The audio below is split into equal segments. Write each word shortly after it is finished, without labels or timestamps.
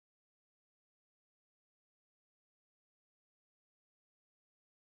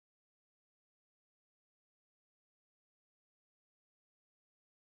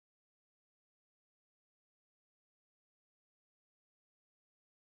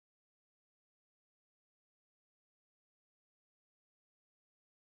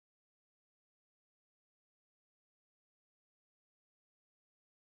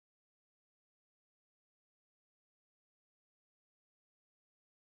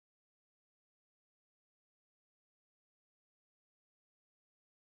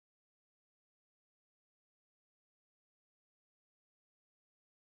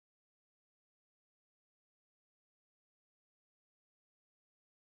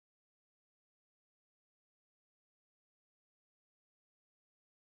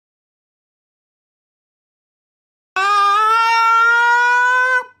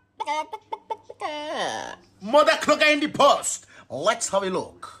Mother Clucker in the post. Let's have a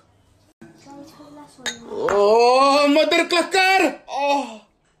look. Oh, Mother Clucker! Oh.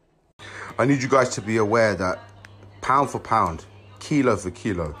 I need you guys to be aware that pound for pound, kilo for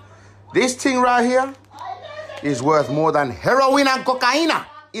kilo, this thing right here is worth more than heroin and cocaine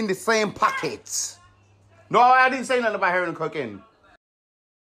in the same packets. No, I didn't say nothing about heroin and cocaine.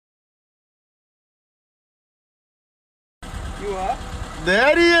 You are?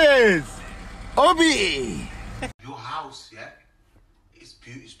 There he is! Obi! Your house, yeah?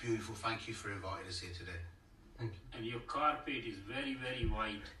 It's beautiful. Thank you for inviting us here today. Thank you. And your carpet is very, very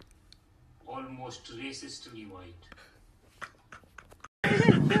white. Almost racistly white.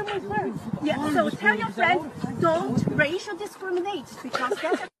 Yeah, so tell your friends, don't racial discriminate because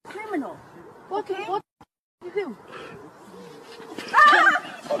that's a criminal. Okay? What do you do?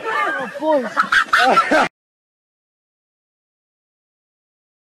 Ah! Oh, boy.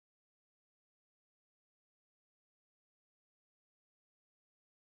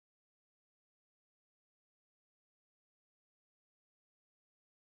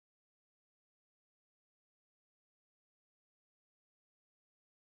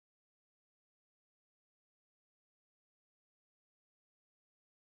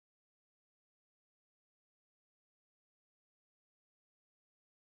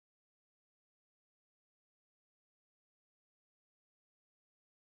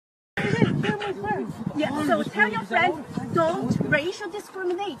 Yeah, so tell your friends, don't racial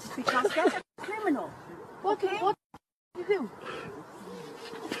discriminate because that's a criminal. Okay? What do you do?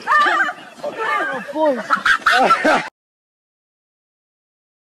 Ah! Oh, boy.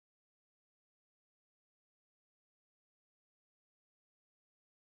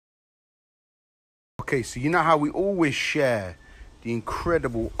 Okay, so you know how we always share the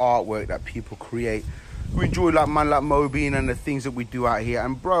incredible artwork that people create. We enjoy like man like Mobeem and the things that we do out here.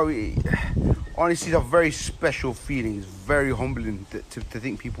 And bro, honestly, it's a very special feeling. It's very humbling to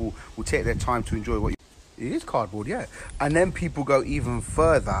think people will take their time to enjoy what you... It is cardboard, yeah. And then people go even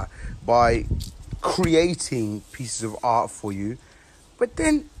further by creating pieces of art for you. But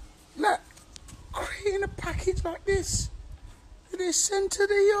then, like, creating a package like this. They sent to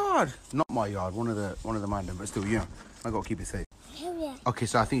the yard. Not my yard, one of the man, but still, you know, I gotta keep it safe. Yeah. Okay,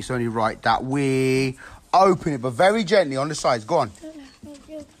 so I think it's only right that we open it, but very gently on the sides. Go on.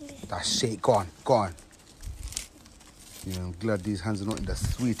 That's it. Go on. Go on. Yeah, I'm glad these hands are not in the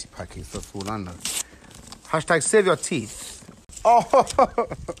sweetie packets. That's all I know. Hashtag save your teeth. Oh.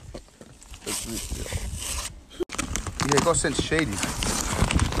 Yeah, got sent to Shady.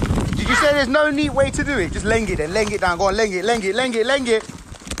 Did you say there's no neat way to do it? Just leng it then. Leng it down. Go on. Leng it. Leng it. Leng it. Leng it.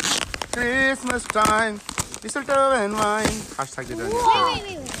 Christmas time. Mistletoe and wine. Hashtag they don't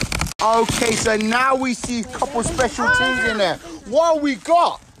wait. Okay, so now we see a couple special things in there. What we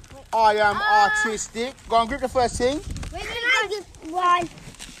got? I am artistic. Go on, grip the first thing. Wait, one.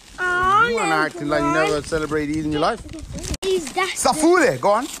 You want acting like you never celebrated Eid in your life? Safule.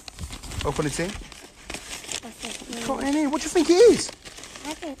 Go on. Open the thing. What do you think it is?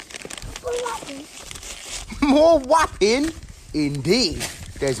 More whapping? Indeed.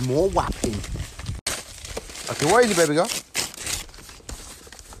 There's more whapping. Okay, where is it, baby girl?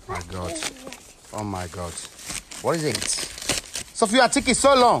 My God. Oh my God. What is it? Sophia, it taking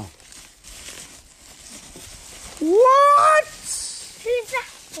so long. What? Who's that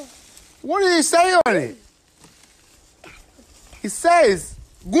for? What did it say on it? It says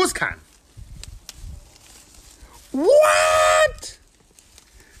Guz Khan. What?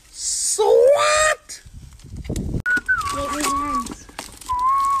 So what? Wait, with hands.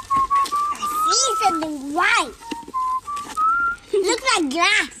 I see something white. Looks like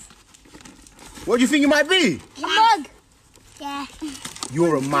glass. What do you think it might be? A mug. Yeah.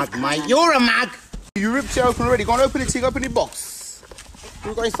 You're a mug, mate. You're a mug. You ripped it open already. Go on, open the thing, open the box. What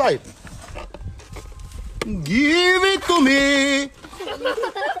you got inside? Give it to me.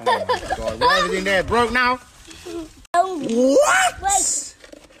 Oh my God, whatever's in there broke now. What? Wait.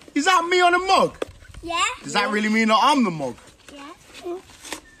 Is that me on the mug? Yeah. Does that really mean that I'm the mug? Yeah.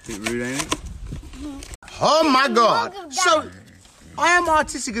 Bit rude, ain't it? Oh my God. So, I Am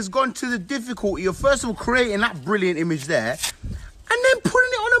Artistic has gone to the difficulty of first of all creating that brilliant image there and then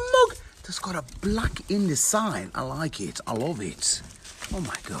putting it on a mug that's got a black in the sign. I like it. I love it. Oh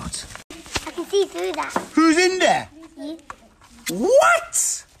my God. I can see through that. Who's in there? You.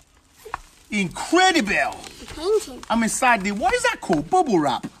 What? Incredible. Painting. I'm inside the, what is that called? Bubble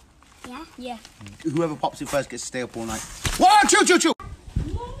wrap. Yeah. Yeah. Whoever pops it first gets to stay up all night. Whoa, chill, chill, chill.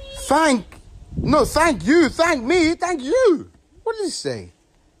 Thank you, thank me, thank you. What does it say?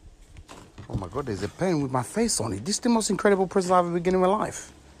 Oh my God, there's a pen with my face on it. This is the most incredible present I've ever been given in my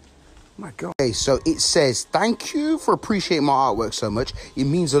life. My God. Okay, so it says, thank you for appreciating my artwork so much. It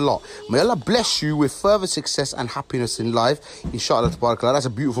means a lot. May Allah bless you with further success and happiness in life. Inshallah, tabarakallah. That's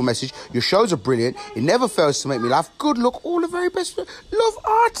a beautiful message. Your shows are brilliant. It never fails to make me laugh. Good luck. All the very best. Love,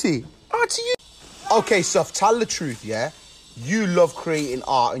 Artie. Artie, you. Okay, Suf, tell the truth, yeah? You love creating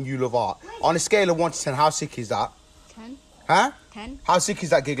art and you love art. On a scale of 1 to 10, how sick is that? 10. Huh? 10. How sick is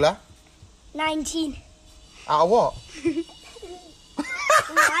that, Giggler? 19. Out of what? 1.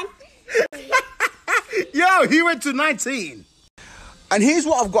 Yo, he went to 19. And here's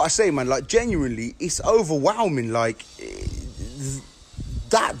what I've got to say, man. Like, genuinely, it's overwhelming. Like,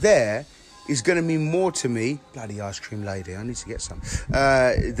 that there is going to mean more to me, bloody ice cream lady, I need to get some,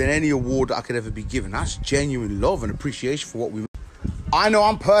 than any award that I could ever be given. That's genuine love and appreciation for what we... I know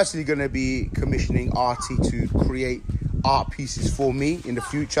I'm personally going to be commissioning Artie to create art pieces for me in the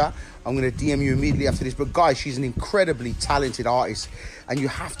future. I'm going to DM you immediately after this. But guys, she's an incredibly talented artist, and you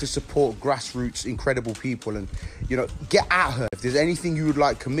have to support grassroots incredible people, and, you know, get at her. If there's anything you would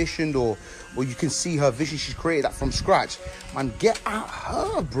like commissioned, or you can see her vision, she's created that from scratch, man, get at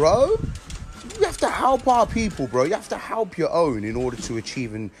her, bro. You have to help our people, bro. You have to help your own in order to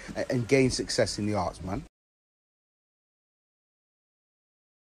achieve and gain success in the arts, man.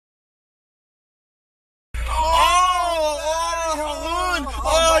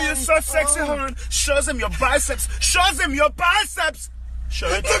 Oh, you're so sexy, Haroon. Shows him your biceps. Shows him your biceps. Show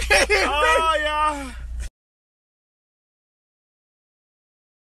it. Oh, yeah.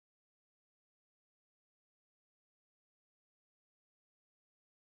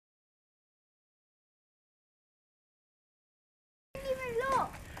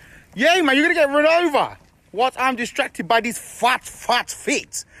 Yeah, man, you're going to get run over. What? I'm distracted by these fat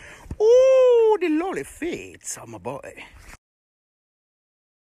feet. Ooh, the lovely feet. Oh, my boy.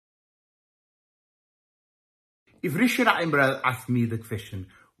 If Richard Attenborough asked me the question,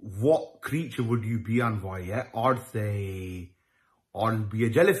 what creature would you be and why? Yeah, I'd say, I'll be a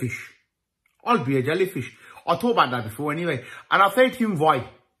jellyfish. I'll be a jellyfish. I thought about that before anyway. And I'll say to him, why?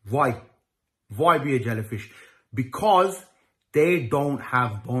 Why? Why be a jellyfish? Because they don't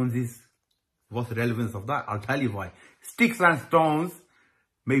have bones. What's the relevance of that? I'll tell you why. Sticks and stones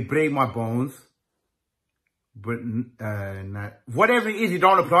may break my bones, but whatever it is, it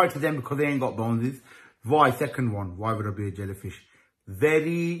don't apply to them because they ain't got bones. Why? Second one. Why would I be a jellyfish?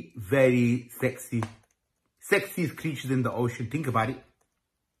 Very, very sexy. Sexiest creatures in the ocean. Think about it.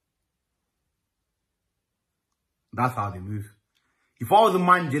 That's how they move. If I was a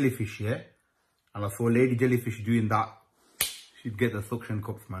man jellyfish, yeah, and I saw a lady jellyfish doing that, she'd get the suction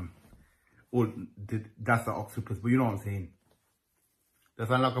cups, man. Or that's the octopus, but you know what I'm saying. That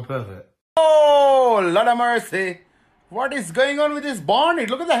sound like a pervert. Oh, Lord of mercy. What is going on with this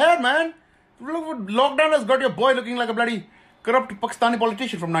bonnet? Look at the hair, man. Look what lockdown has got your boy looking like a bloody corrupt Pakistani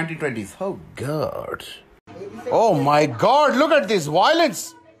politician from 1920s. Oh, God. Oh, my God. Look at this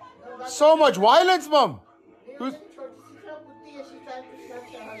violence. So much violence, mum.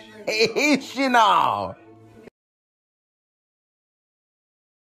 Is she now?